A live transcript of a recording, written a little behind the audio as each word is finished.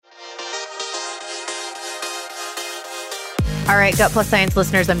All right, Gut Plus Science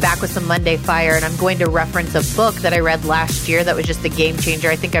listeners, I'm back with some Monday Fire, and I'm going to reference a book that I read last year that was just a game changer.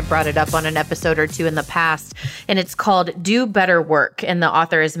 I think I brought it up on an episode or two in the past, and it's called Do Better Work, and the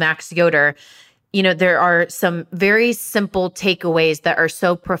author is Max Yoder. You know, there are some very simple takeaways that are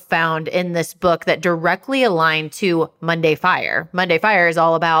so profound in this book that directly align to Monday Fire. Monday Fire is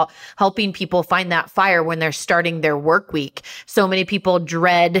all about helping people find that fire when they're starting their work week. So many people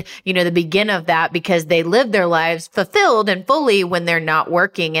dread, the beginning of that because they live their lives fulfilled and fully when they're not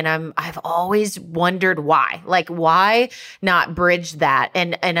working. And I've always wondered why. Like, why not bridge that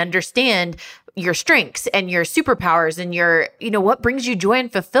and understand your strengths and your superpowers and your, what brings you joy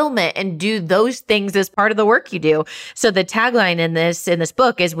and fulfillment, and do those things as part of the work you do. So the tagline in this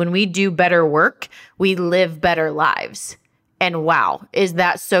book is, when we do better work, we live better lives. And wow, is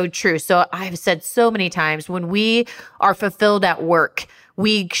that so true? So I've said so many times, when we are fulfilled at work,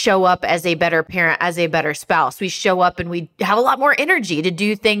 we show up as a better parent, as a better spouse. We show up and we have a lot more energy to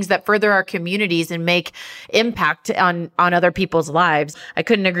do things that further our communities and make impact on other people's lives. I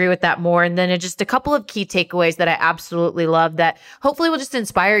couldn't agree with that more. And then just a couple of key takeaways that I absolutely love that hopefully will just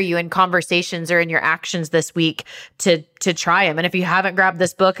inspire you in conversations or in your actions this week to try them. And if you haven't grabbed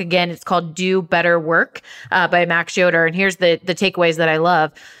this book, again, it's called Do Better Work by Max Yoder. And here's the takeaways that I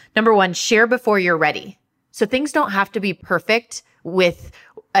love. Number one, share before you're ready. So things don't have to be perfect with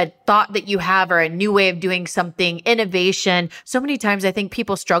a thought that you have or a new way of doing something, innovation. So many times I think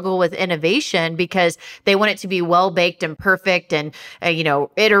people struggle with innovation because they want it to be well-baked and perfect and,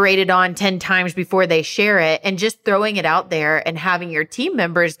 iterated on 10 times before they share it. And just throwing it out there and having your team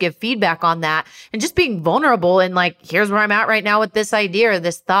members give feedback on that and just being vulnerable and like, here's where I'm at right now with this idea or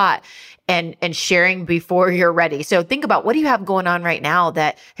this thought. And sharing before you're ready. So think about, what do you have going on right now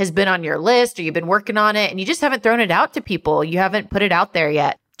that has been on your list, or you've been working on it and you just haven't thrown it out to people. You haven't put it out there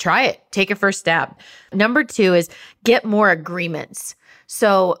yet. Try it. Take a first step. Number two is get more agreements.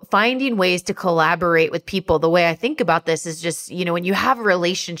 So finding ways to collaborate with people. The way I think about this is just, when you have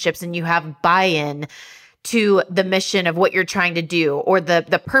relationships and you have buy-in to the mission of what you're trying to do, or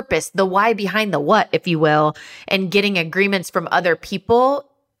the purpose, the why behind the what, if you will, and getting agreements from other people,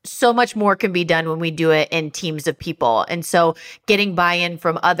 so much more can be done when we do it in teams of people. And so getting buy-in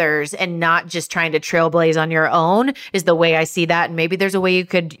from others and not just trying to trailblaze on your own is the way I see that. And maybe there's a way you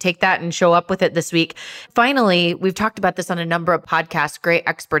could take that and show up with it this week. Finally, we've talked about this on a number of podcasts. Great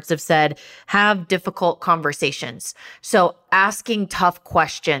experts have said, have difficult conversations. So asking tough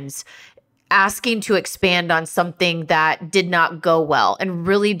questions, asking to expand on something that did not go well, and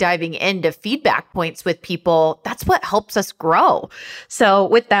really diving into feedback points with people. That's what helps us grow. So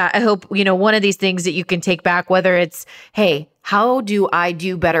with that, I hope, one of these things that you can take back, whether it's, hey, how do I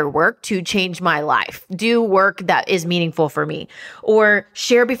do better work to change my life? Do work that is meaningful for me, or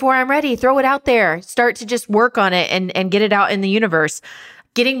share before I'm ready, throw it out there, start to just work on it and get it out in the universe.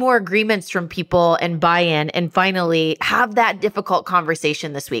 Getting more agreements from people and buy-in, and finally, have that difficult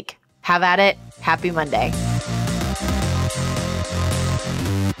conversation this week. Have at it. Happy Monday.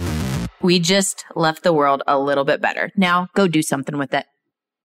 We just left the world a little bit better. Now go do something with it.